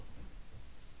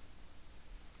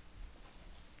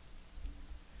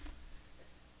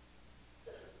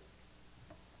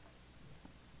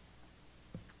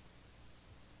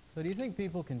So do you think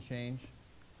people can change?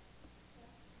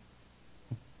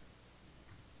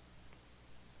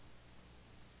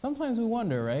 Sometimes we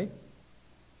wonder, right?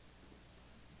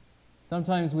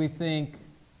 Sometimes we think,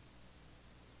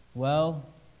 well,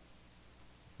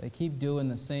 they keep doing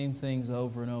the same things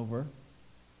over and over.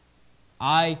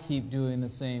 I keep doing the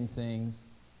same things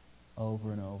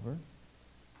over and over.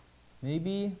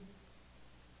 Maybe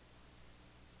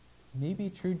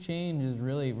true change is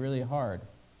really, really hard.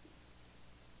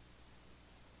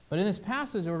 But in this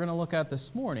passage we're going to look at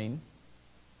this morning,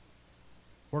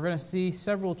 we're going to see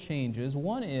several changes.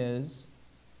 One is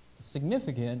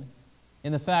significant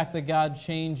in the fact that God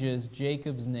changes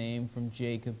Jacob's name from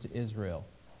Jacob to Israel.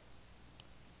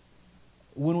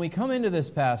 When we come into this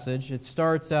passage, it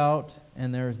starts out,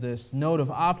 and there's this note of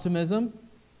optimism.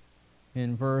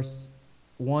 In verse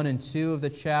 1 and 2 of the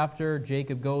chapter,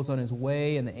 Jacob goes on his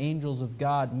way, and the angels of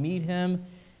God meet him.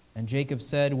 And Jacob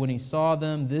said, when he saw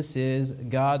them, this is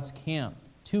God's camp.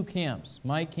 Two camps,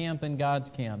 my camp and God's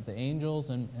camp, the angels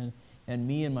and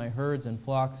me and my herds and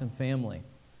flocks and family.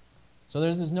 So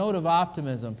there's this note of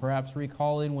optimism, perhaps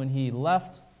recalling when he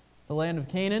left the land of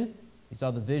Canaan. He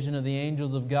saw the vision of the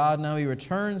angels of God. Now he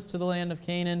returns to the land of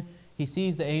Canaan. He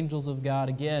sees the angels of God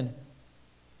again.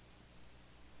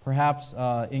 Perhaps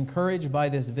encouraged by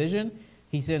this vision,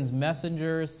 he sends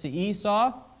messengers to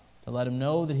Esau to let him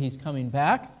know that he's coming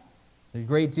back. There's a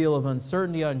great deal of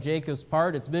uncertainty on Jacob's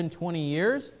part. It's been 20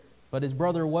 years, but his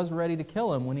brother was ready to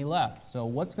kill him when he left. So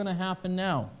what's going to happen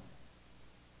now?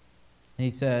 He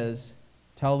says,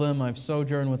 tell them I've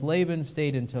sojourned with Laban,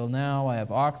 stayed until now. I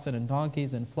have oxen and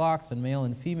donkeys and flocks and male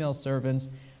and female servants.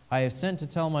 I have sent to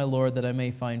tell my Lord that I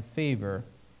may find favor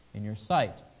in your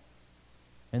sight.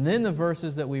 And then the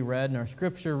verses that we read in our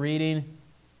scripture reading,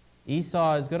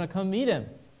 Esau is going to come meet him.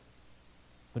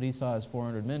 But Esau has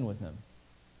 400 men with him.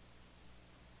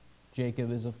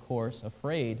 Jacob is, of course,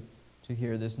 afraid to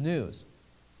hear this news.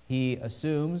 He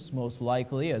assumes, most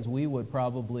likely, as we would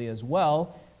probably as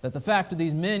well, that the fact of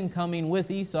these men coming with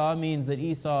Esau means that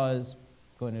Esau is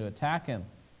going to attack him,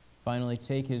 finally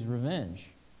take his revenge.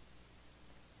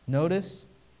 Notice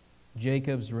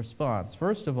Jacob's response.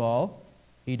 First of all,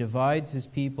 he divides his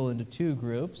people into two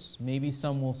groups. Maybe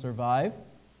some will survive.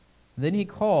 Then he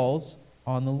calls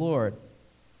on the Lord.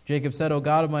 Jacob said, O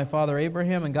God of my father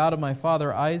Abraham and God of my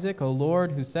father Isaac, O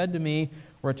Lord, who said to me,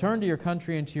 return to your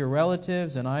country and to your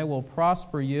relatives, and I will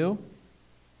prosper you.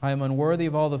 I am unworthy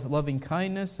of all the loving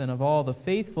kindness and of all the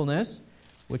faithfulness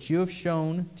which you have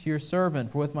shown to your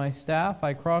servant. For with my staff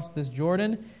I crossed this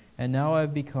Jordan, and now I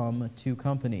have become two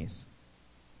companies.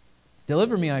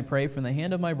 Deliver me, I pray, from the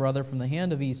hand of my brother, from the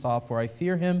hand of Esau, for I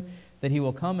fear him that he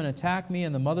will come and attack me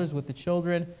and the mothers with the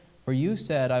children. For you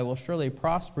said, I will surely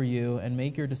prosper you and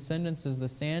make your descendants as the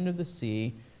sand of the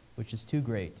sea, which is too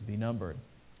great to be numbered.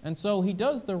 And so he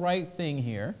does the right thing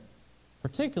here,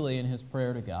 particularly in his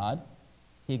prayer to God.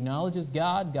 He acknowledges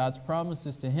God, God's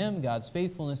promises to him, God's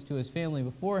faithfulness to his family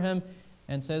before him,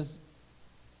 and says,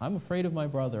 I'm afraid of my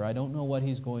brother. I don't know what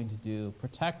he's going to do.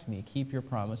 Protect me. Keep your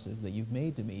promises that you've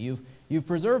made to me. You've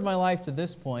preserved my life to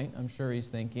this point, I'm sure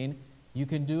he's thinking. You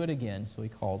can do it again. So he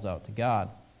calls out to God.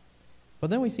 But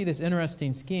then we see this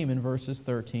interesting scheme in verses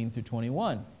 13 through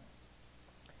 21.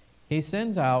 He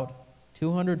sends out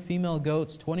 200 female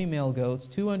goats, 20 male goats,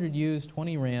 200 ewes,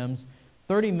 20 rams,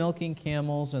 30 milking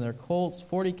camels and their colts,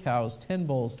 40 cows, 10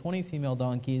 bulls, 20 female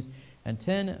donkeys, and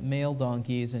 10 male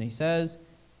donkeys. And he says,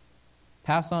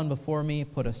 pass on before me,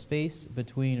 put a space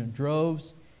between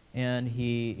droves. And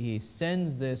he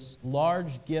sends this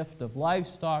large gift of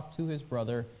livestock to his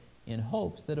brother in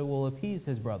hopes that it will appease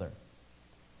his brother.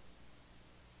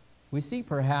 We see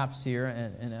perhaps here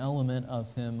an element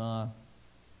of him,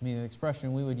 the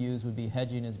expression we would use would be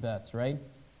hedging his bets, right?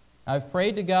 I've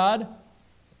prayed to God,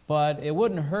 but it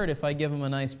wouldn't hurt if I give him a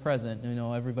nice present. You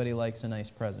know, everybody likes a nice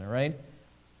present, right?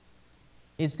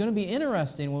 It's going to be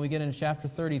interesting when we get into chapter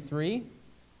 33.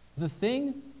 The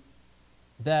thing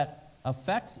that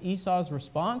affects Esau's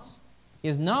response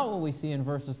is not what we see in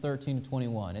verses 13 to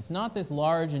 21. It's not this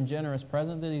large and generous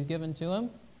present that he's given to him.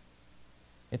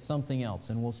 It's something else,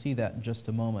 and we'll see that in just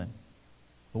a moment.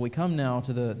 But we come now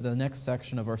to the next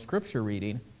section of our scripture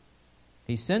reading.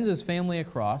 He sends his family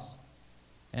across,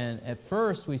 and at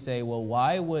first we say, well,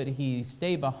 why would he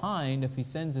stay behind if he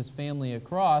sends his family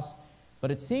across?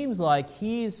 But it seems like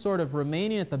he's sort of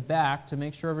remaining at the back to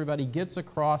make sure everybody gets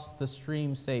across the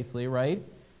stream safely, right?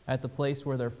 At the place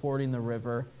where they're fording the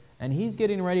river. And he's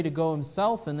getting ready to go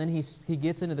himself, and then he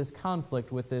gets into this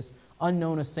conflict with this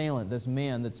unknown assailant, this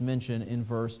man that's mentioned in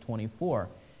verse 24.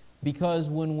 Because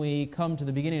when we come to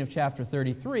the beginning of chapter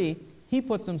 33, he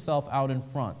puts himself out in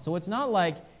front. So it's not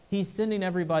like he's sending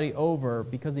everybody over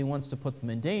because he wants to put them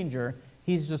in danger.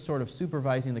 He's just sort of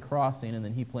supervising the crossing, and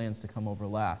then he plans to come over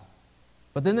last.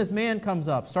 But then this man comes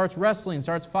up, starts wrestling,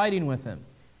 starts fighting with him.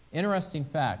 Interesting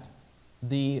fact,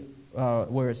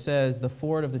 where it says the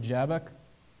ford of the Jabbok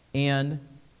and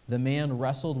the man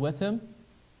wrestled with him,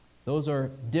 those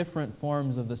are different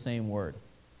forms of the same word.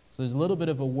 So there's a little bit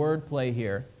of a word play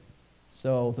here.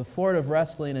 So the ford of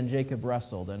wrestling and Jacob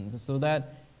wrestled. And so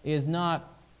that is not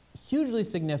hugely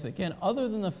significant other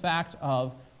than the fact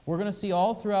of we're going to see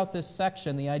all throughout this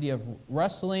section the idea of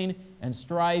wrestling and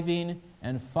striving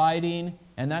and fighting,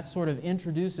 and that sort of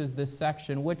introduces this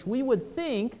section, which we would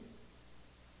think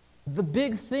the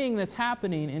big thing that's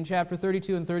happening in chapter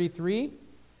 32 and 33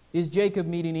 is Jacob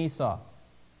meeting Esau.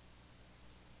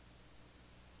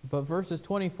 But verses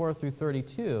 24 through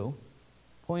 32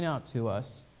 point out to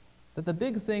us that the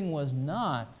big thing was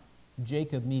not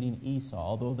Jacob meeting Esau,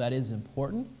 although that is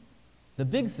important. The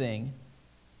big thing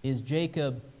is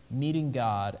Jacob meeting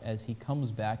God as he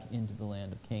comes back into the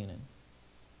land of Canaan.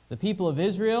 The people of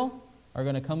Israel are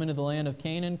going to come into the land of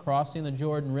Canaan, crossing the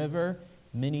Jordan River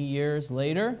many years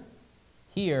later.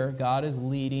 Here, God is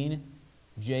leading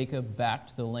Jacob back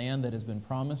to the land that has been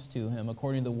promised to him.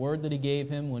 According to the word that he gave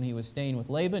him when he was staying with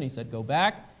Laban, he said, go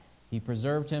back. He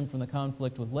preserved him from the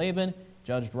conflict with Laban,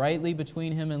 judged rightly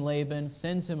between him and Laban,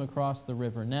 sends him across the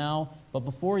river now. But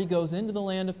before he goes into the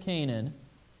land of Canaan,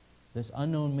 this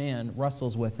unknown man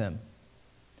wrestles with him.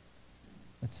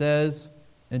 It says,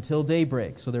 until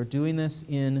daybreak. So they're doing this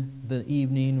in the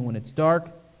evening when it's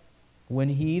dark. When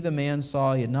he, the man,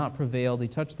 saw he had not prevailed, he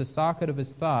touched the socket of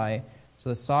his thigh, so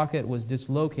the socket was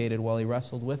dislocated while he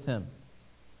wrestled with him.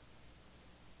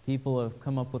 People have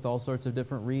come up with all sorts of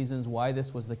different reasons why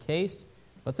this was the case.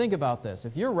 But think about this.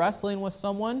 If you're wrestling with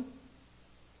someone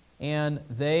and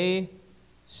they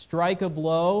strike a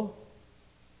blow,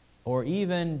 or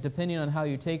even, depending on how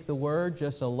you take the word,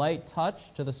 just a light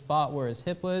touch to the spot where his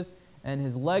hip was, and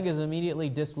his leg is immediately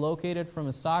dislocated from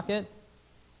his socket,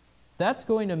 that's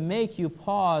going to make you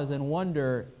pause and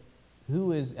wonder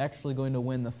who is actually going to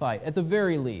win the fight, at the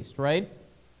very least, right?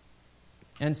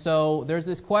 And so there's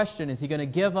this question, is he going to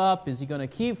give up? Is he going to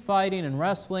keep fighting and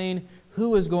wrestling?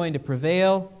 Who is going to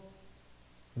prevail?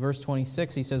 Verse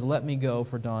 26, he says, let me go,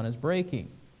 for dawn is breaking.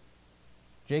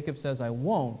 Jacob says, I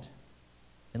won't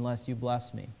unless you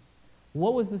bless me.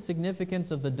 What was the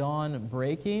significance of the dawn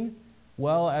breaking?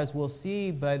 Well, as we'll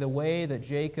see by the way that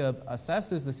Jacob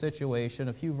assesses the situation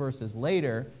a few verses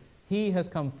later, he has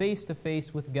come face to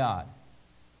face with God.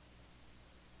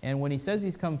 And when he says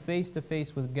he's come face to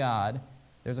face with God,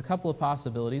 there's a couple of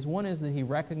possibilities. One is that he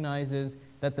recognizes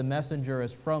that the messenger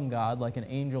is from God, like an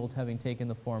angel having taken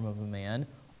the form of a man.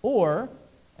 Or,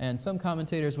 and some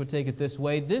commentators would take it this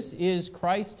way, this is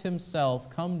Christ himself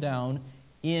come down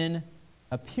in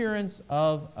appearance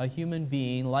of a human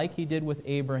being, like he did with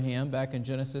Abraham back in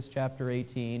Genesis chapter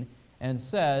 18, and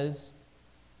says,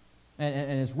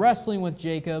 and is wrestling with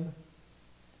Jacob,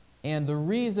 and the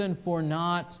reason for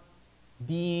not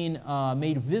being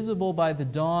made visible by the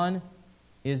dawn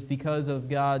is because of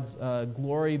God's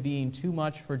glory being too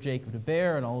much for Jacob to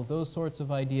bear, and all of those sorts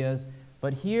of ideas.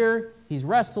 But here, he's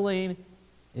wrestling.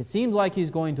 It seems like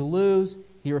he's going to lose.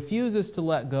 He refuses to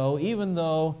let go, even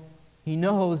though he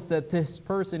knows that this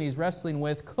person he's wrestling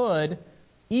with could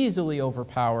easily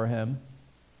overpower him.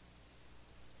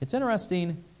 It's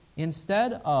interesting,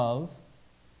 instead of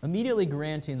immediately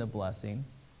granting the blessing,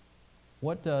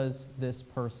 what does this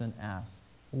person ask?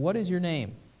 What is your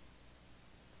name?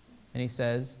 And he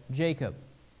says, Jacob.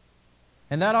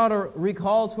 And that ought to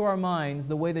recall to our minds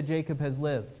the way that Jacob has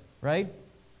lived, right?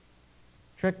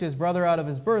 Tricked his brother out of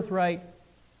his birthright,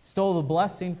 stole the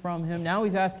blessing from him. Now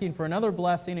he's asking for another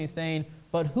blessing. He's saying,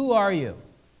 but who are you?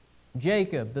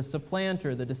 Jacob, the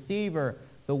supplanter, the deceiver,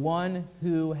 the one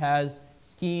who has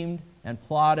schemed and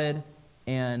plotted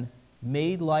and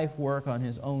made life work on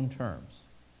his own terms.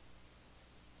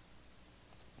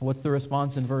 What's the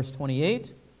response in verse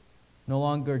 28? No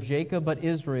longer Jacob, but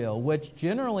Israel, which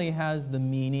generally has the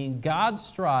meaning God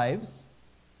strives.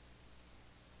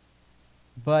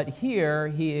 But here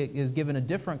he is given a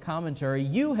different commentary.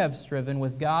 You have striven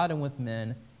with God and with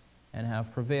men and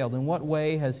have prevailed. In what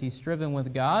way has he striven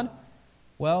with God?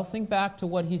 Well, think back to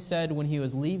what he said when he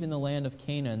was leaving the land of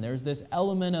Canaan. There's this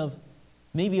element of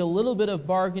maybe a little bit of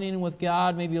bargaining with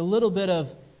God, maybe a little bit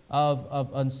of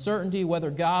uncertainty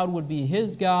whether God would be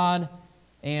his God,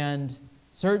 and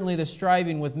certainly the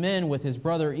striving with men, with his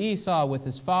brother Esau, with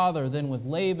his father, then with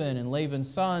Laban and Laban's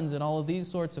sons, and all of these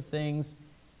sorts of things,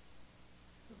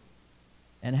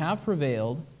 and have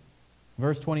prevailed.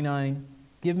 Verse 29,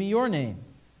 give me your name.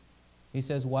 He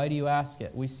says, why do you ask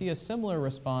it? We see a similar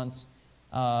response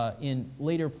in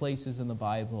later places in the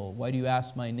Bible. Why do you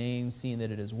ask my name, seeing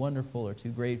that it is wonderful or too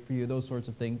great for you? Those sorts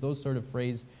of things. Those sort of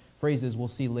phrases we'll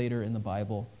see later in the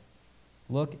Bible.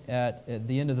 Look at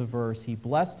the end of the verse. He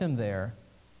blessed him there.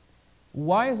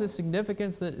 Why is it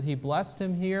significant that he blessed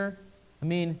him here? I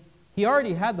mean, he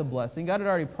already had the blessing. God had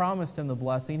already promised him the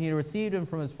blessing. He had received him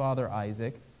from his father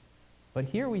Isaac. But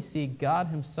here we see God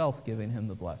himself giving him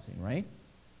the blessing, right?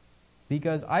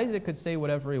 Because Isaac could say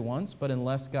whatever he wants, but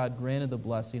unless God granted the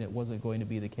blessing, it wasn't going to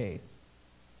be the case.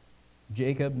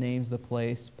 Jacob names the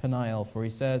place Peniel, for he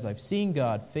says, I've seen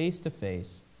God face to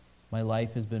face. My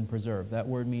life has been preserved. That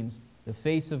word means the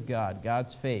face of God,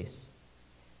 God's face.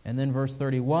 And then verse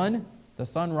 31, the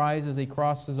sun rises, he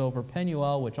crosses over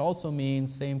Penuel, which also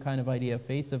means, same kind of idea,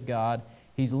 face of God.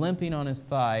 He's limping on his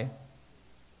thigh.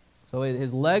 So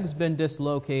his leg's been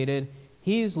dislocated.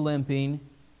 He's limping.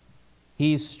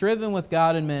 He's striven with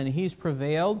God and men. He's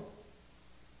prevailed.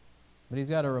 But he's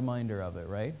got a reminder of it,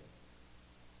 right?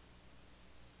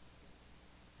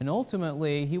 And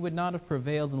ultimately, he would not have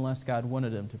prevailed unless God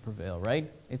wanted him to prevail, right?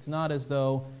 It's not as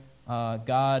though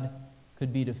God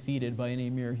could be defeated by any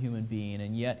mere human being.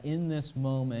 And yet, in this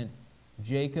moment,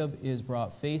 Jacob is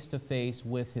brought face to face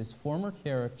with his former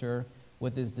character,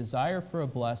 with his desire for a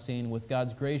blessing, with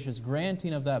God's gracious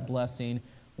granting of that blessing,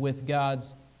 with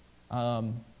God's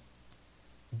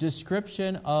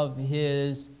description of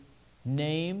his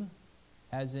name,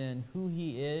 as in who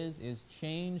he is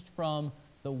changed from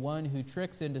the one who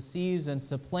tricks and deceives and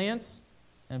supplants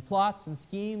and plots and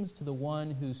schemes to the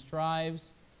one who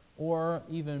strives, or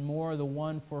even more, the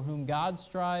one for whom God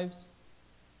strives.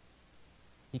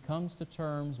 He comes to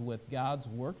terms with God's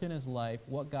work in his life,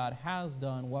 what God has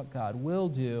done, what God will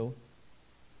do,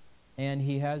 and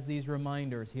he has these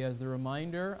reminders. He has the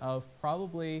reminder of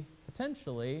probably,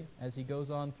 potentially, as he goes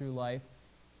on through life,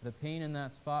 the pain in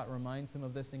that spot reminds him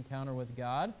of this encounter with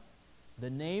God. The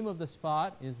name of the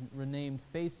spot is renamed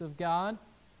Face of God,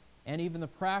 and even the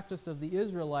practice of the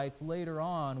Israelites later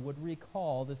on would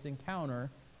recall this encounter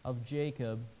of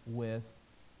Jacob with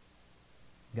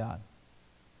God.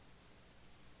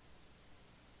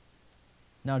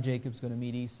 Now Jacob's going to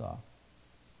meet Esau.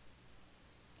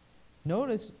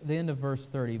 Notice the end of verse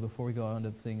 30 before we go on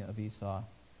to the thing of Esau.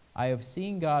 I have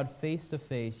seen God face to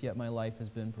face, yet my life has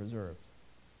been preserved.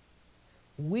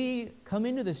 We come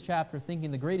into this chapter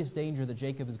thinking the greatest danger that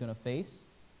Jacob is going to face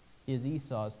is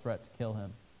Esau's threat to kill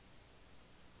him.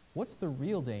 What's the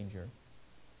real danger?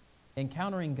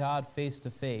 Encountering God face to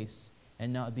face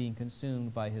and not being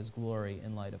consumed by his glory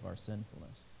in light of our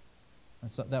sinfulness.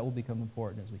 And so that will become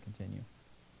important as we continue.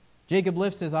 Jacob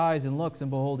lifts his eyes and looks,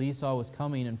 and behold, Esau was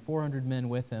coming, and 400 men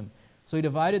with him. So he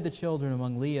divided the children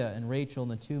among Leah and Rachel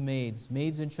and the two maids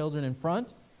and children in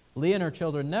front, Leah and her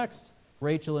children next,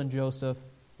 Rachel and Joseph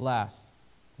last.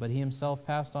 But he himself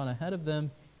passed on ahead of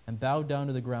them and bowed down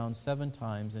to the ground 7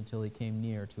 times until he came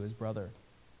near to his brother.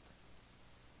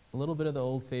 A little bit of the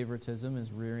old favoritism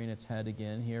is rearing its head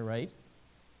again here, right?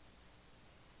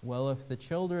 Well, if the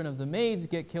children of the maids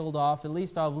get killed off, at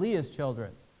least I'll have Leah's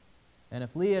children. And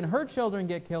if Leah and her children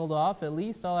get killed off, at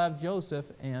least I'll have Joseph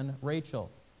and Rachel,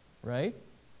 right?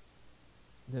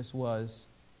 This was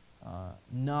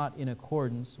not in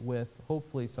accordance with,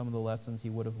 hopefully, some of the lessons he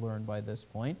would have learned by this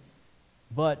point.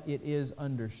 But it is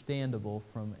understandable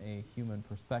from a human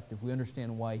perspective. We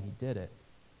understand why he did it.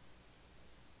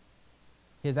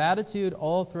 His attitude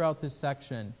all throughout this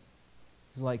section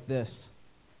is like this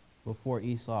before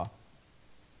Esau.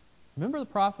 Remember the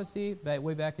prophecy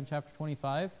way back in chapter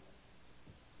 25?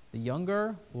 The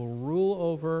younger will rule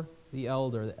over the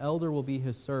elder. The elder will be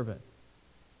his servant.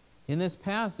 In this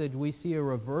passage, we see a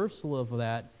reversal of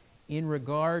that in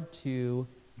regard to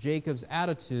Jacob's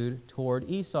attitude toward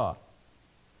Esau.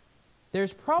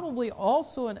 There's probably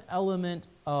also an element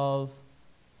of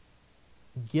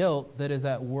guilt that is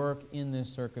at work in this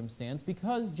circumstance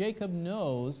because Jacob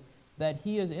knows that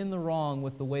he is in the wrong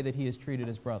with the way that he has treated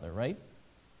his brother, right?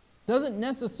 Doesn't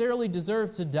necessarily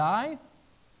deserve to die,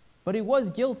 but he was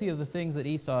guilty of the things that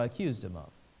Esau accused him of.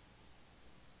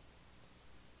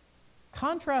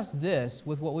 Contrast this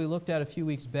with what we looked at a few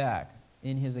weeks back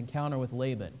in his encounter with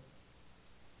Laban.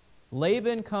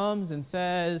 Laban comes and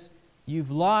says,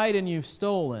 "You've lied and you've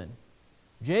stolen."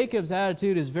 Jacob's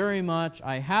attitude is very much,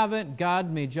 "I haven't, God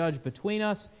may judge between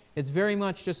us." It's very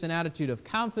much just an attitude of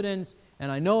confidence,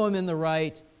 and I know I'm in the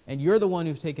right, and you're the one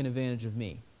who's taken advantage of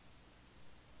me.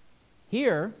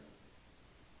 Here,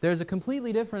 there's a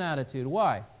completely different attitude.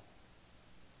 Why?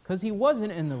 Because he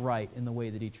wasn't in the right in the way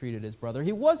that he treated his brother.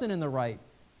 He wasn't in the right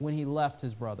when he left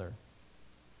his brother.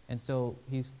 And so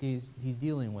he's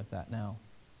dealing with that now.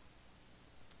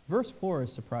 Verse 4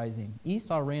 is surprising.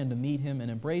 Esau ran to meet him and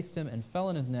embraced him and fell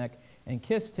on his neck and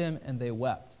kissed him, and they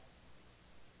wept.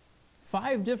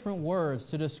 5 different words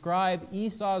to describe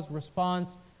Esau's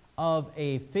response of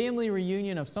a family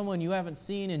reunion of someone you haven't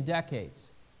seen in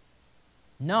decades.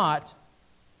 Not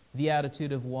the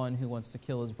attitude of one who wants to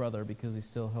kill his brother because he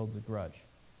still holds a grudge.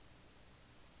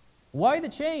 Why the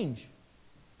change?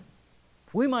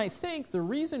 We might think the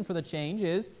reason for the change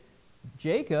is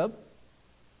Jacob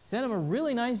sent him a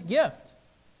really nice gift.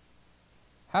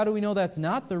 How do we know that's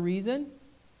not the reason?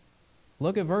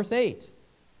 Look at verse 8.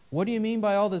 What do you mean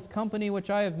by all this company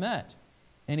which I have met?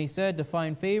 And he said, to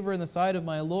find favor in the sight of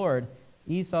my Lord.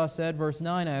 Esau said, verse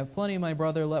 9, I have plenty, my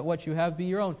brother, let what you have be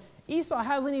your own. Esau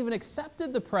hasn't even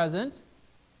accepted the present,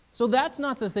 so that's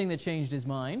not the thing that changed his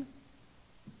mind.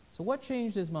 So what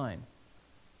changed his mind?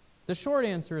 The short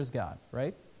answer is God,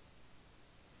 right?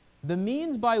 The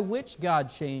means by which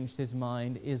God changed his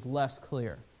mind is less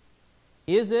clear.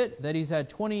 Is it that he's had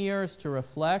 20 years to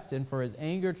reflect and for his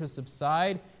anger to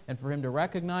subside and for him to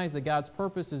recognize that God's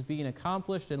purpose is being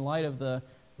accomplished in light of the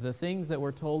things that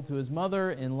were told to his mother,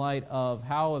 in light of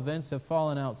how events have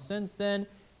fallen out since then?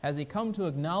 Has he come to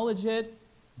acknowledge it?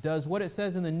 Does what it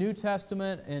says in the New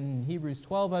Testament, in Hebrews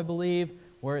 12, I believe,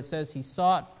 where it says he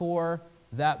sought for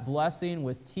that blessing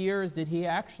with tears, did he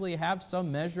actually have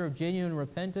some measure of genuine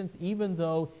repentance, even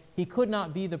though he could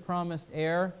not be the promised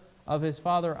heir of his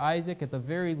father Isaac? At the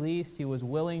very least, he was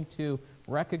willing to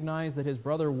recognize that his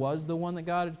brother was the one that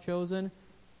God had chosen.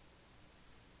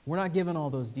 We're not given all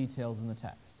those details in the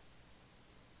text.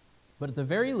 But at the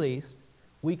very least,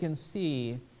 we can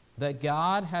see that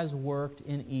God has worked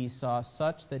in Esau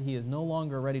such that he is no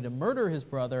longer ready to murder his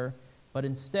brother, but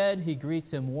instead he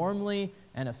greets him warmly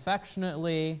and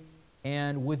affectionately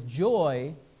and with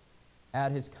joy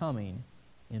at his coming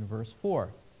in verse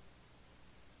 4.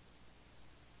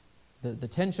 The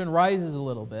tension rises a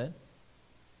little bit.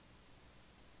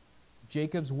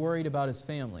 Jacob's worried about his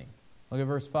family. Look at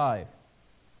verse 5.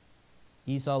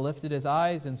 Esau lifted his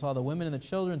eyes and saw the women and the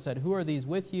children, and said, who are these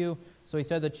with you? So he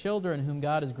said, the children whom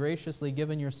God has graciously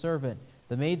given your servant.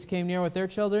 The maids came near with their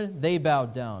children, they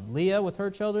bowed down. Leah with her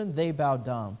children, they bowed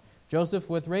down. Joseph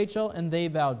with Rachel, and they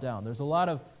bowed down. There's a lot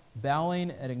of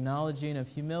bowing and acknowledging of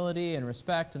humility and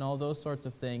respect and all those sorts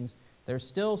of things. There's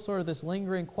still sort of this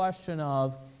lingering question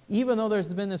of, even though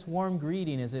there's been this warm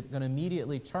greeting, is it going to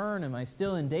immediately turn? Am I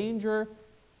still in danger?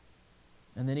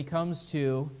 And then he comes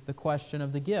to the question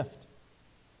of the gift.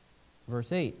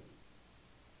 Verse 8.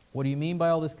 What do you mean by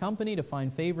all this company? To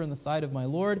find favor in the sight of my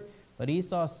Lord. But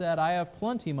Esau said, I have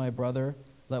plenty, my brother.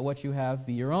 Let what you have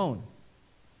be your own.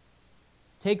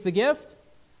 Take the gift.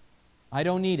 I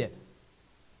don't need it.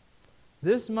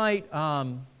 This might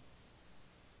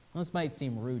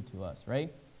seem rude to us,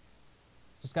 right?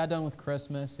 Just got done with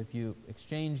Christmas. If you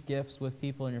exchange gifts with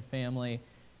people in your family,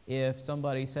 if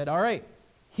somebody said, all right,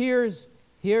 here's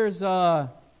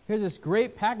this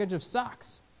great package of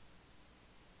socks.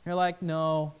 You're like,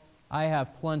 no, I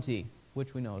have plenty,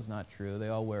 which we know is not true. They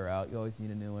all wear out. You always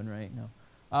need a new one, right?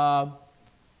 No.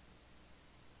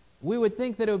 We would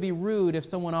think that it would be rude if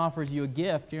someone offers you a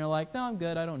gift and you're like, no, I'm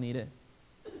good, I don't need it.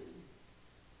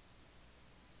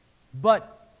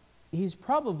 But he's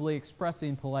probably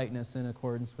expressing politeness in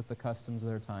accordance with the customs of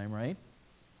their time, right?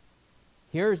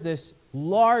 Here's this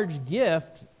large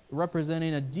gift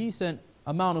representing a decent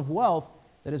amount of wealth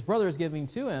that his brother is giving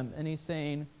to him, and he's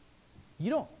saying, you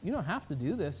don't have to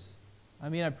do this. I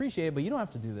mean, I appreciate it, but you don't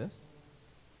have to do this.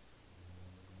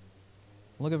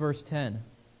 Look at verse 10.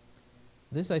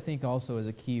 This, I think, also is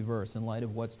a key verse in light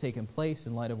of what's taken place,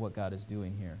 in light of what God is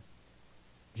doing here.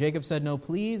 Jacob said, no,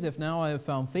 please, if now I have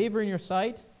found favor in your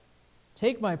sight,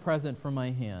 take my present from my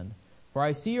hand, for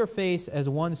I see your face as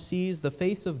one sees the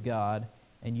face of God,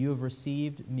 and you have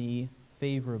received me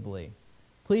favorably.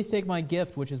 Please take my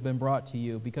gift which has been brought to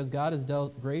you, because God has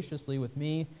dealt graciously with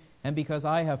me, and because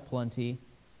I have plenty.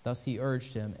 Thus he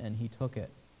urged him, and he took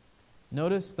it.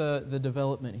 Notice the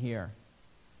development here.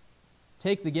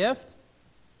 Take the gift.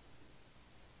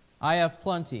 I have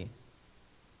plenty.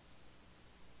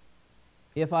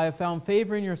 If I have found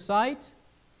favor in your sight,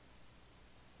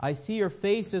 I see your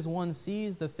face as one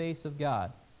sees the face of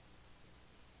God.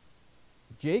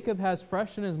 Jacob has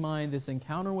fresh in his mind this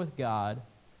encounter with God,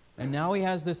 and now he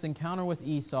has this encounter with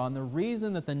Esau. And the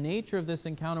reason that the nature of this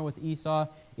encounter with Esau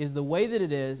is the way that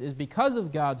it is because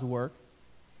of God's work.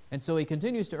 And so he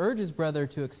continues to urge his brother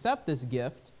to accept this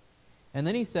gift. And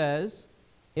then he says,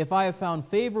 if I have found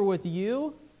favor with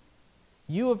you,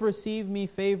 you have received me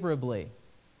favorably.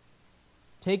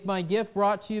 Take my gift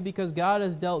brought to you because God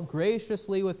has dealt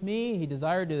graciously with me. He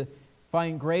desired to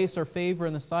find grace or favor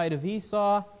in the sight of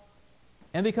Esau.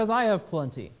 and because I have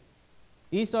plenty.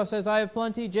 Esau says, I have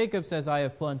plenty. Jacob says, I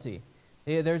have plenty.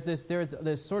 There's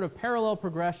this sort of parallel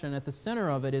progression. At the center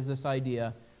of it is this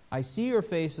idea, I see your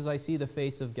face as I see the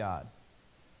face of God.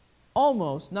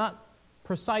 Almost, not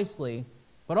precisely,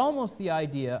 but almost the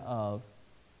idea of,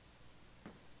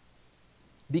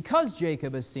 because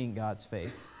Jacob has seen God's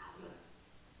face,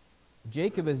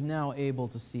 Jacob is now able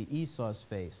to see Esau's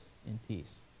face in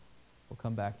peace. We'll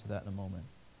come back to that in a moment.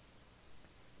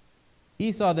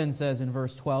 Esau then says in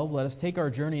verse 12, let us take our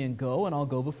journey and go, and I'll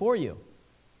go before you.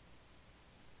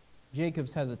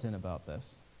 Jacob's hesitant about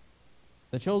this.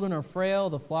 The children are frail,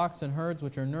 the flocks and herds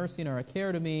which are nursing are a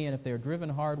care to me, and if they are driven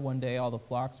hard one day, all the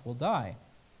flocks will die.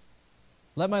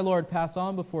 Let my Lord pass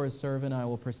on before his servant, and I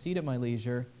will proceed at my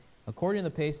leisure, according to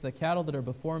the pace of the cattle that are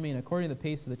before me, and according to the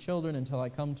pace of the children, until I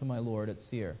come to my Lord at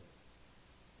Seir.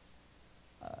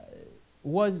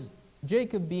 Was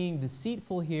Jacob being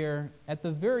deceitful here? At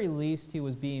the very least, he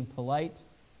was being polite.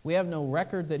 We have no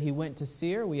record that he went to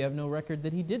Seir. We have no record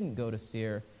that he didn't go to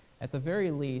Seir. At the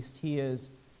very least, he is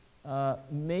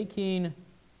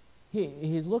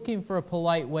he's looking for a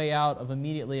polite way out of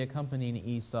immediately accompanying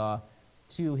Esau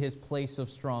to his place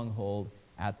of stronghold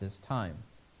at this time.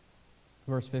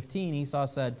 Verse 15, Esau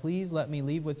said, please let me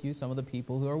leave with you some of the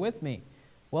people who are with me.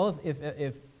 Well,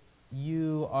 if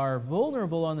you are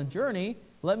vulnerable on the journey,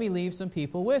 let me leave some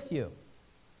people with you.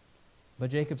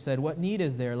 But Jacob said, what need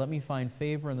is there? Let me find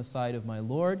favor in the sight of my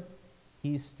Lord.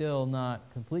 He's still not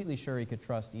completely sure he could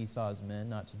trust Esau's men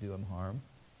not to do him harm.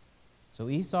 So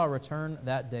Esau returned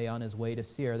that day on his way to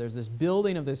Seir. There's this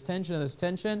building of this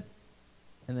tension,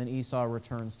 and then Esau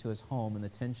returns to his home, and the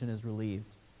tension is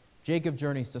relieved. Jacob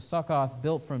journeys to Succoth,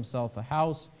 built for himself a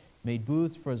house, made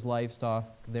booths for his livestock.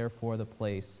 Therefore the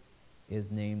place is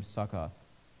named Succoth.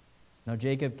 Now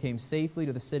Jacob came safely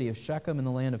to the city of Shechem in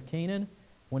the land of Canaan.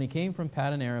 When he came from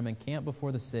Paddan Aram and camped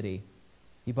before the city,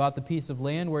 he bought the piece of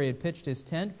land where he had pitched his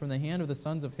tent from the hand of the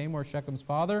sons of Hamor, Shechem's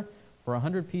father, for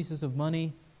 100 pieces of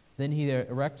money. Then he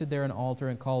erected there an altar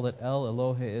and called it El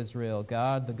Elohe Israel,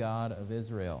 God, the God of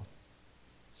Israel.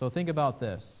 So think about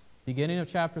this. Beginning of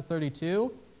chapter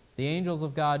 32, the angels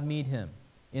of God meet him.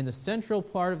 In the central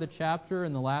part of the chapter,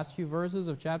 in the last few verses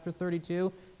of chapter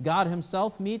 32, God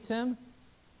himself meets him.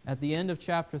 At the end of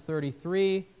chapter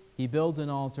 33, he builds an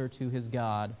altar to his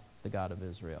God, the God of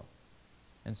Israel.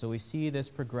 And so we see this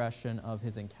progression of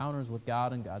his encounters with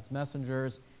God and God's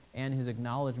messengers, and his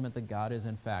acknowledgement that God is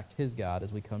in fact his God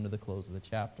as we come to the close of the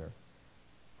chapter.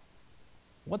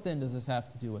 What then does this have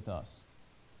to do with us?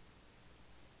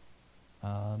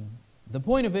 The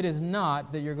point of it is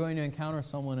not that you're going to encounter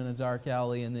someone in a dark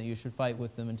alley and that you should fight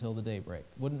with them until the daybreak.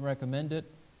 Wouldn't recommend it,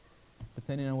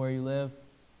 depending on where you live,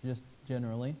 just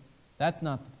generally. That's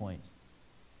not the point.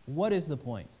 What is the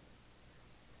point?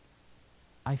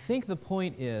 I think the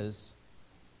point is,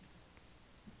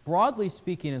 broadly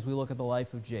speaking, as we look at the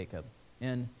life of Jacob,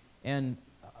 and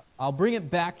I'll bring it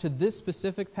back to this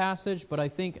specific passage, but I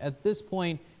think at this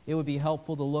point it would be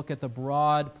helpful to look at the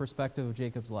broad perspective of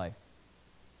Jacob's life.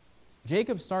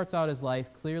 Jacob starts out his life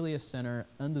clearly a sinner,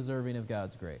 undeserving of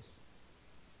God's grace.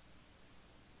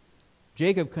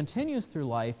 Jacob continues through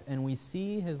life, and we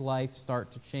see his life start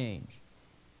to change.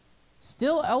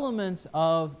 Still elements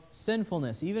of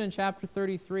sinfulness, even in chapter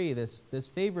 33, this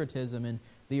favoritism and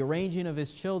the arranging of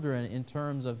his children in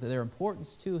terms of their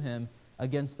importance to him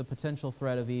against the potential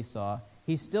threat of Esau.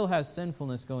 He still has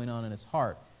sinfulness going on in his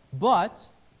heart. But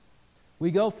we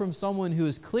go from someone who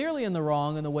is clearly in the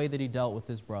wrong in the way that he dealt with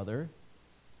his brother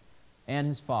and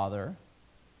his father,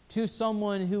 to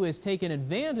someone who is taken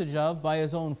advantage of by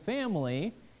his own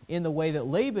family in the way that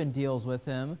Laban deals with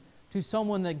him, to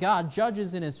someone that God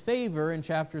judges in his favor in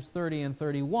chapters 30 and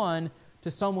 31,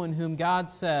 to someone whom God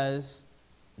says,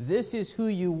 this is who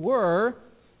you were,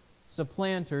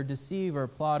 supplanter, deceiver,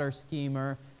 plotter,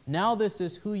 schemer. Now this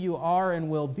is who you are and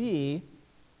will be,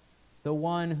 the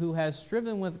one who has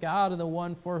striven with God and the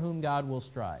one for whom God will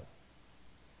strive.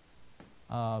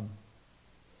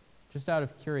 Just out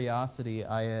of curiosity,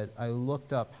 I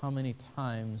looked up how many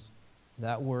times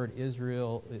that word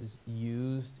Israel is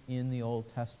used in the Old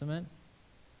Testament.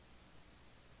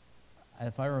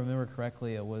 If I remember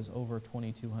correctly, it was over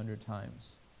 2,200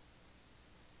 times.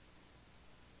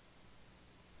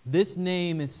 This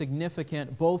name is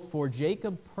significant both for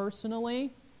Jacob personally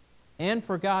and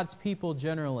for God's people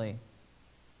generally,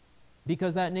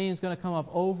 because that name is going to come up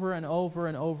over and over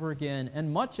and over again.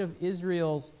 And much of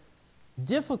Israel's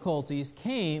difficulties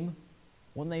came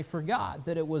when they forgot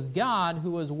that it was God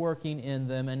who was working in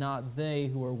them and not they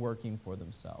who were working for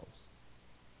themselves.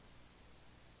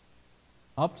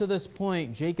 Up to this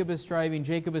point, Jacob is striving,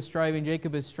 Jacob is striving,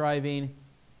 Jacob is striving.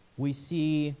 we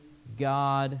see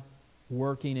God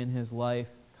working in his life,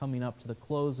 coming up to the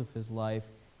close of his life,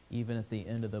 even at the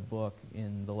end of the book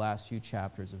in the last few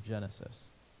chapters of Genesis.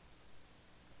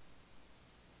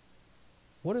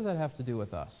 What does that have to do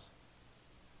with us?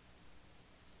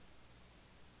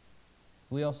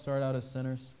 We all start out as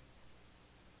sinners?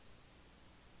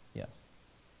 Yes.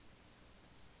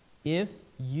 If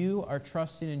you are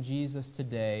trusting in Jesus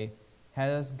today,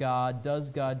 does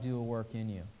God do a work in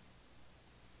you?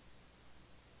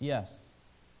 Yes.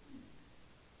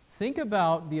 Think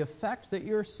about the effect that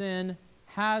your sin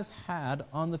has had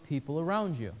on the people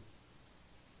around you.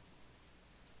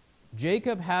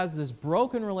 Jacob has this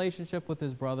broken relationship with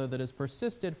his brother that has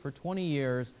persisted for 20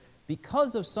 years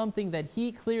because of something that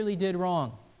he clearly did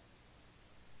wrong.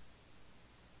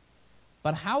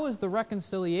 But how is the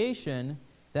reconciliation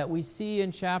that we see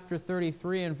in chapter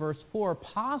 33 and verse 4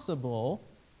 possible?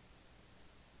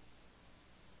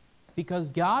 Because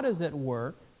God is at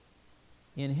work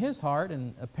in his heart,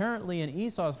 and apparently in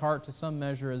Esau's heart to some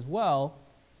measure as well,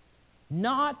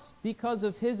 not because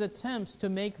of his attempts to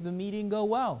make the meeting go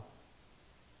well.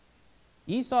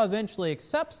 Esau eventually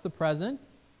accepts the present,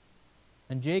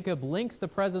 and Jacob links the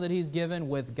present that he's given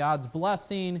with God's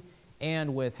blessing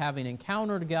and with having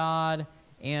encountered God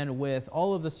and with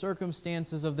all of the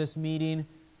circumstances of this meeting.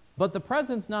 But the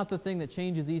present's not the thing that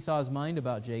changes Esau's mind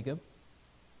about Jacob.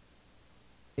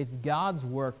 It's God's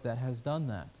work that has done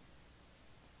that.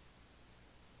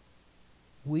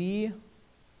 We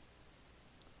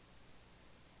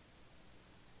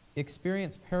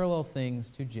experience parallel things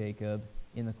to Jacob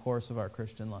in the course of our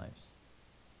Christian lives.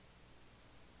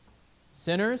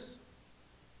 Sinners,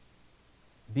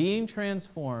 being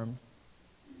transformed,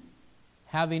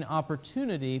 having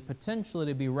opportunity potentially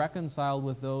to be reconciled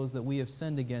with those that we have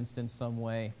sinned against in some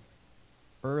way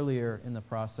earlier in the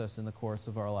process in the course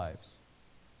of our lives.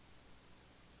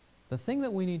 The thing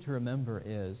that we need to remember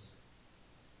is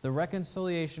the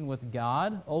reconciliation with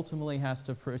God ultimately has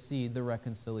to precede the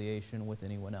reconciliation with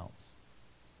anyone else.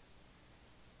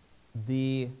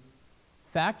 The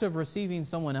fact of receiving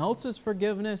someone else's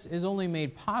forgiveness is only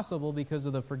made possible because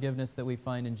of the forgiveness that we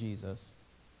find in Jesus.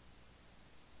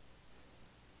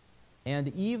 And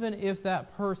even if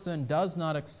that person does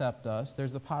not accept us,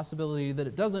 there's the possibility that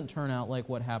it doesn't turn out like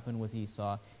what happened with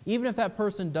Esau. Even if that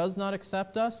person does not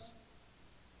accept us,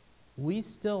 we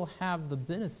still have the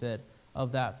benefit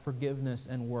of that forgiveness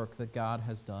and work that God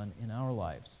has done in our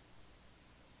lives.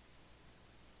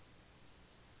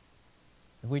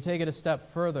 If we take it a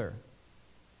step further,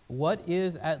 what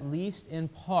is at least in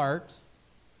part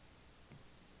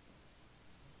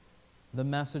the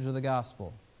message of the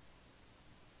gospel?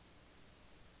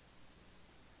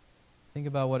 Think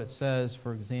about what it says,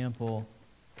 for example,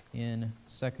 in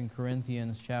 2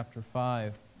 Corinthians chapter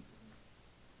 5,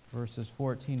 verses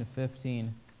 14 to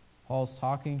 15. Paul's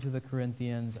talking to the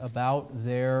Corinthians about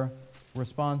their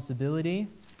responsibility.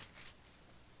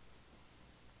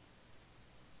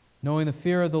 Knowing the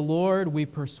fear of the Lord, we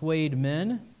persuade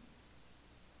men.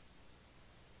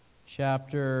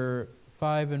 Chapter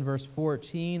 5 and verse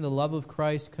 14, the love of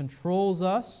Christ controls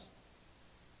us.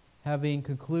 Having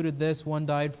concluded this, one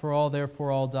died for all,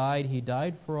 therefore all died. He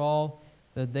died for all,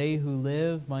 that they who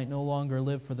live might no longer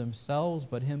live for themselves,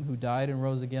 but him who died and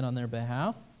rose again on their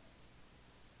behalf.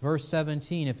 Verse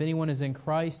 17, if anyone is in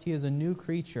Christ, he is a new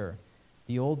creature.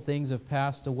 The old things have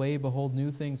passed away, behold, new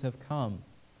things have come.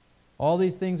 All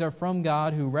these things are from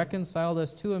God, who reconciled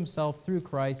us to himself through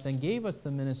Christ and gave us the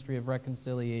ministry of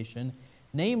reconciliation,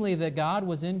 namely that God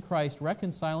was in Christ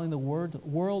reconciling the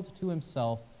world to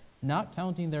himself, not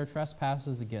counting their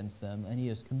trespasses against them, and he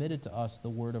has committed to us the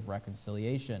word of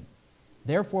reconciliation.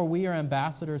 Therefore we are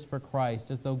ambassadors for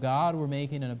Christ, as though God were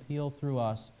making an appeal through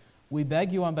us. We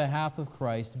beg you on behalf of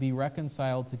Christ, be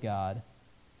reconciled to God.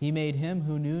 He made him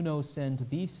who knew no sin to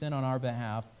be sin on our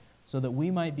behalf, so that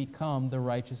we might become the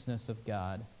righteousness of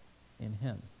God in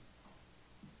him.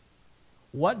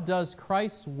 What does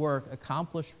Christ's work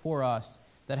accomplish for us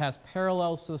that has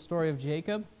parallels to the story of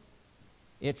Jacob?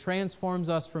 It transforms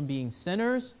us from being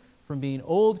sinners, from being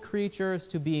old creatures,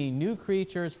 to being new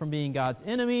creatures, from being God's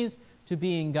enemies, to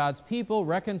being God's people,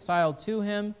 reconciled to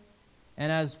him.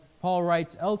 And as Paul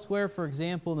writes elsewhere, for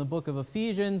example, in the book of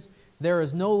Ephesians, there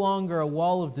is no longer a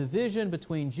wall of division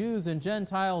between Jews and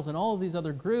Gentiles and all of these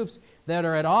other groups that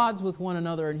are at odds with one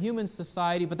another in human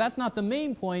society. But that's not the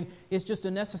main point. It's just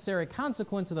a necessary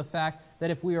consequence of the fact that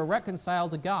if we are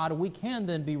reconciled to God, we can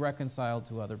then be reconciled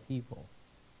to other people.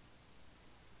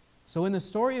 So in the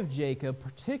story of Jacob,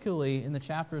 particularly in the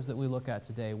chapters that we look at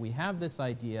today, we have this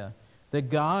idea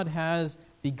that God has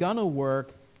begun a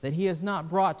work that he has not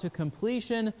brought to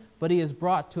completion, but he is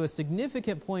brought to a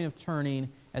significant point of turning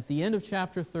at the end of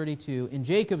chapter 32 in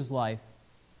Jacob's life,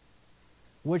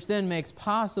 which then makes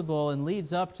possible and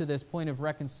leads up to this point of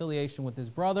reconciliation with his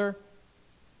brother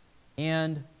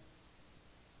and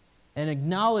an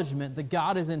acknowledgement that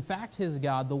God is in fact his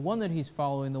God, the one that he's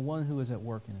following, the one who is at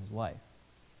work in his life.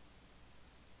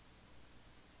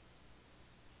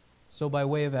 So by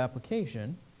way of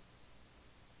application,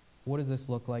 what does this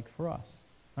look like for us?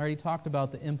 I already talked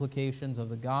about the implications of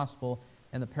the gospel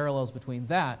and the parallels between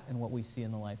that and what we see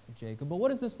in the life of Jacob. But what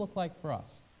does this look like for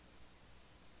us?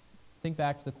 Think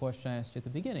back to the question I asked you at the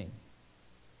beginning.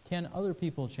 Can other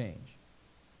people change?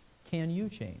 Can you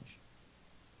change?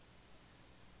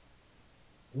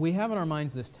 We have in our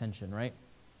minds this tension, right?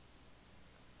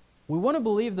 We want to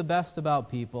believe the best about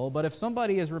people, but if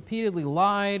somebody has repeatedly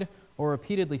lied or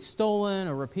repeatedly stolen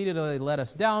or repeatedly let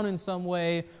us down in some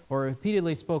way or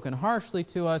repeatedly spoken harshly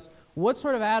to us, what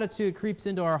sort of attitude creeps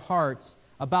into our hearts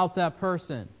about that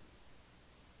person?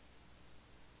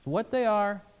 So what they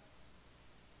are,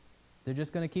 they're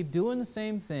just going to keep doing the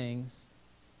same things.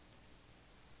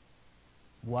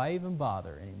 Why even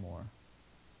bother anymore?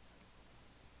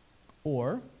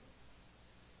 Or,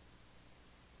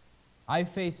 I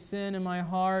face sin in my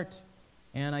heart,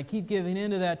 and I keep giving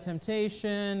in to that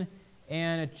temptation,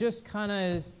 and it just kind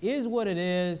of is what it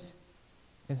is.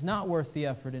 It's not worth the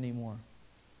effort anymore.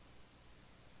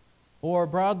 Or,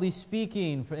 broadly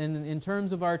speaking, in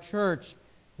terms of our church,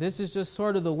 this is just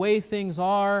sort of the way things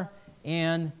are,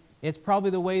 and it's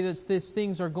probably the way that these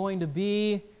things are going to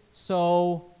be,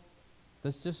 so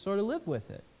let's just sort of live with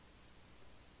it.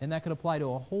 And that could apply to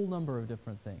a whole number of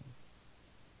different things.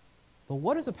 But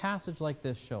what does a passage like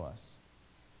this show us?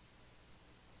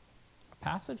 A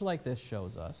passage like this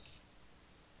shows us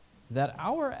that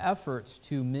our efforts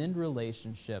to mend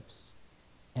relationships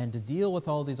and to deal with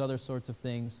all these other sorts of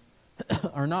things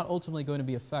are not ultimately going to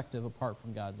be effective apart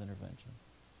from God's intervention.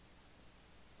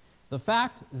 The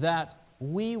fact that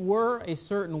we were a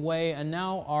certain way and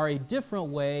now are a different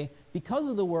way because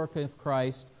of the work of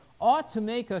Christ ought to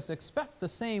make us expect the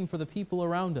same for the people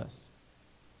around us.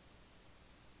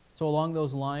 So along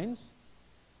those lines,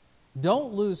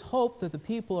 don't lose hope that the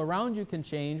people around you can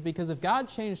change, because if God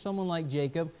changed someone like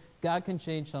Jacob, God can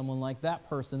change someone like that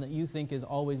person that you think is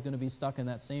always going to be stuck in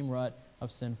that same rut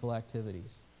of sinful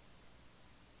activities.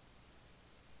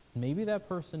 Maybe that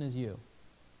person is you.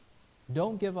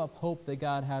 Don't give up hope that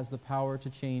God has the power to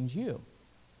change you.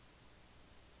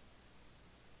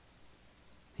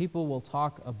 People will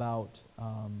talk about,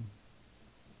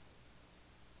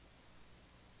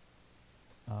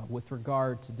 with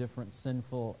regard to different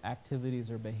sinful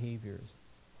activities or behaviors,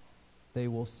 they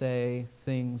will say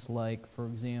things like, for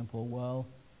example, well,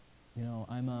 you know,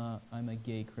 I'm a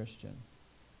gay Christian.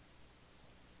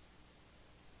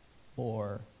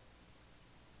 Or,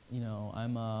 you know,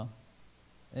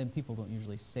 and people don't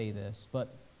usually say this,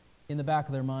 but in the back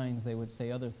of their minds they would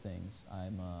say other things.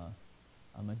 I'm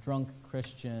a drunk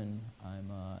Christian,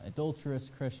 I'm an adulterous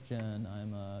Christian,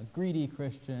 I'm a greedy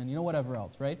Christian, you know, whatever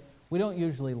else, right? We don't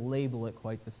usually label it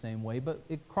quite the same way, but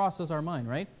it crosses our mind,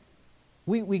 right?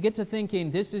 We get to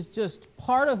thinking, this is just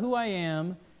part of who I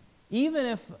am. Even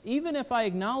if I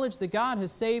acknowledge that God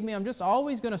has saved me, I'm just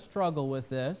always going to struggle with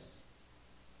this.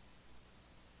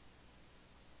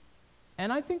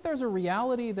 And I think there's a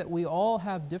reality that we all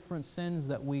have different sins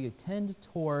that we tend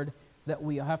toward, that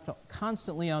we have to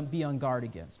constantly be on guard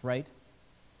against, right?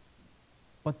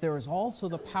 But there is also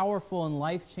the powerful and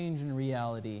life-changing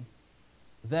reality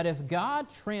that if God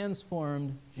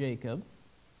transformed Jacob,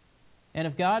 and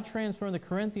if God transformed the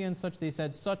Corinthians such that he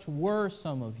said, such were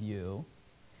some of you,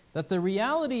 that the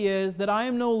reality is that I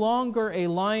am no longer a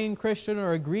lying Christian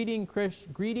or a greedy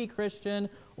Christian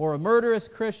or a murderous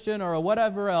Christian or a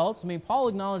whatever else. I mean, Paul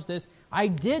acknowledged this. I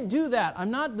did do that.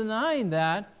 I'm not denying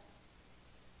that.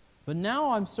 But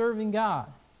now I'm serving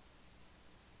God.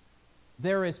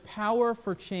 There is power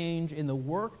for change in the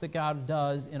work that God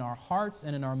does in our hearts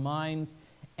and in our minds.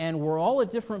 And we're all at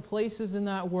different places in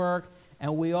that work.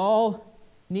 And we all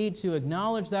need to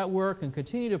acknowledge that work and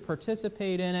continue to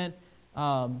participate in it,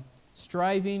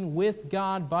 striving with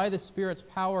God by the Spirit's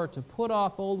power to put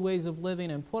off old ways of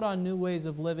living and put on new ways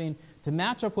of living, to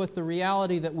match up with the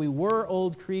reality that we were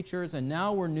old creatures and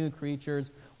now we're new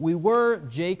creatures. We were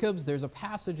Jacobs. There's a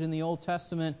passage in the Old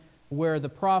Testament where the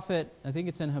prophet, I think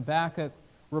it's in Habakkuk,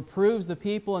 reproves the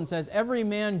people and says, every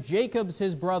man Jacob's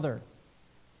his brother.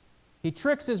 He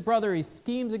tricks his brother, he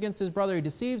schemes against his brother, he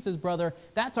deceives his brother.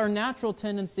 That's our natural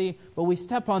tendency, but we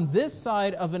step on this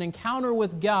side of an encounter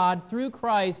with God through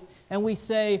Christ, and we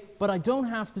say, but I don't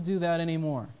have to do that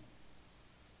anymore.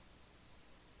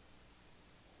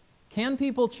 Can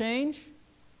people change?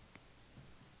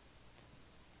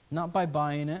 Not by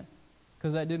buying it,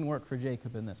 because that didn't work for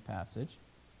Jacob in this passage.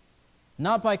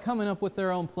 Not by coming up with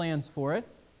their own plans for it,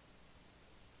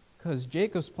 because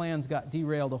Jacob's plans got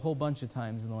derailed a whole bunch of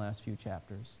times in the last few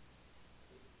chapters.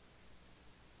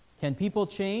 Can people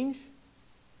change?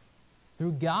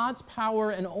 Through God's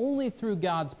power, and only through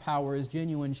God's power is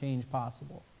genuine change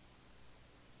possible.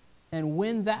 And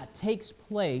when that takes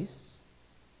place,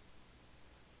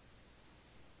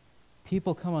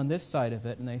 people come on this side of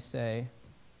it and they say,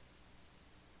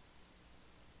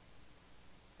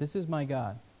 this is my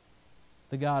God,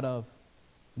 the God of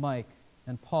Mike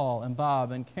and Paul and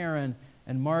Bob and Karen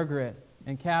and Margaret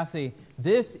and Kathy.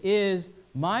 This is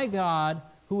my God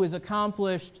who has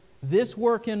accomplished this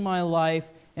work in my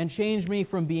life and changed me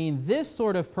from being this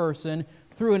sort of person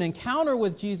through an encounter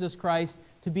with Jesus Christ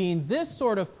to being this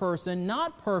sort of person,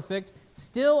 not perfect,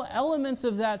 still elements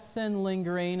of that sin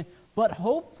lingering, but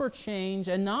hope for change,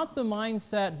 and not the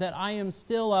mindset that I am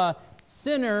still a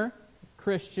sinner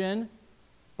Christian,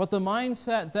 but the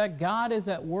mindset that God is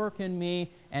at work in me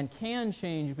and can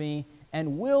change me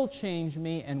and will change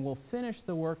me and will finish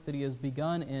the work that He has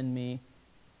begun in me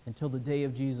until the day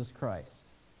of Jesus Christ.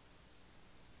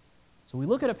 So we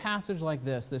look at a passage like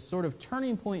this sort of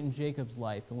turning point in Jacob's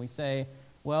life, and we say,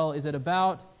 well, is it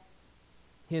about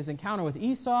his encounter with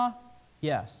Esau?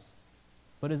 Yes.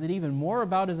 But is it even more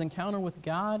about his encounter with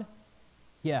God?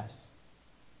 Yes.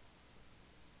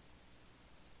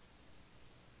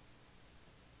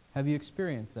 Have you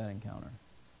experienced that encounter?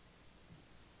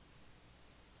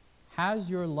 Has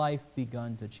your life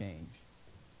begun to change?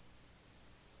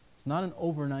 It's not an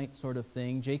overnight sort of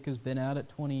thing. Jacob's been at it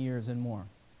 20 years and more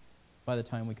by the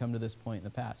time we come to this point in the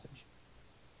passage.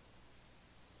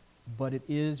 But it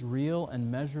is real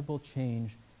and measurable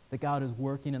change that God is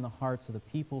working in the hearts of the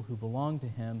people who belong to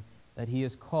Him, that He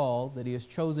has called, that He has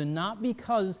chosen, not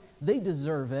because they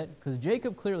deserve it, because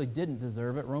Jacob clearly didn't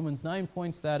deserve it. Romans 9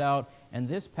 points that out, and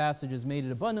this passage has made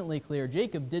it abundantly clear.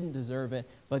 Jacob didn't deserve it,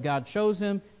 but God chose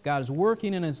him. God is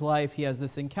working in his life. He has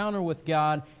this encounter with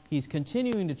God. He's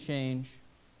continuing to change.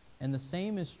 And the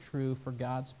same is true for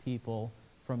God's people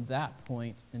from that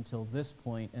point until this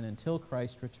point and until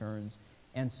Christ returns.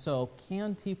 And so,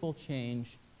 can people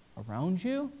change around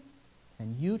you?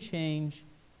 Can you change?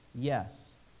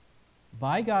 Yes.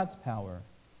 By God's power,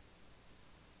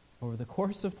 over the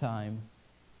course of time,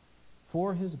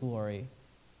 for His glory.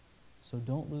 So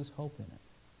don't lose hope in it.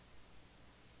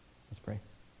 Let's pray.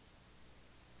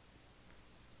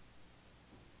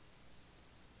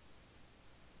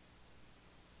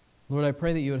 Lord, I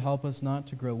pray that you would help us not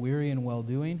to grow weary in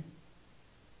well-doing.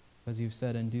 As you've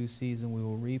said, in due season we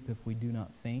will reap if we do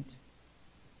not faint.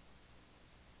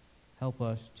 Help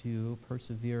us to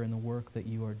persevere in the work that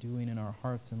you are doing in our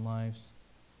hearts and lives,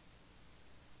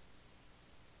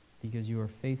 because you are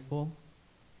faithful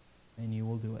and you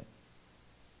will do it.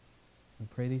 We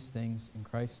pray these things in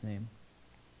Christ's name.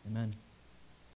 Amen.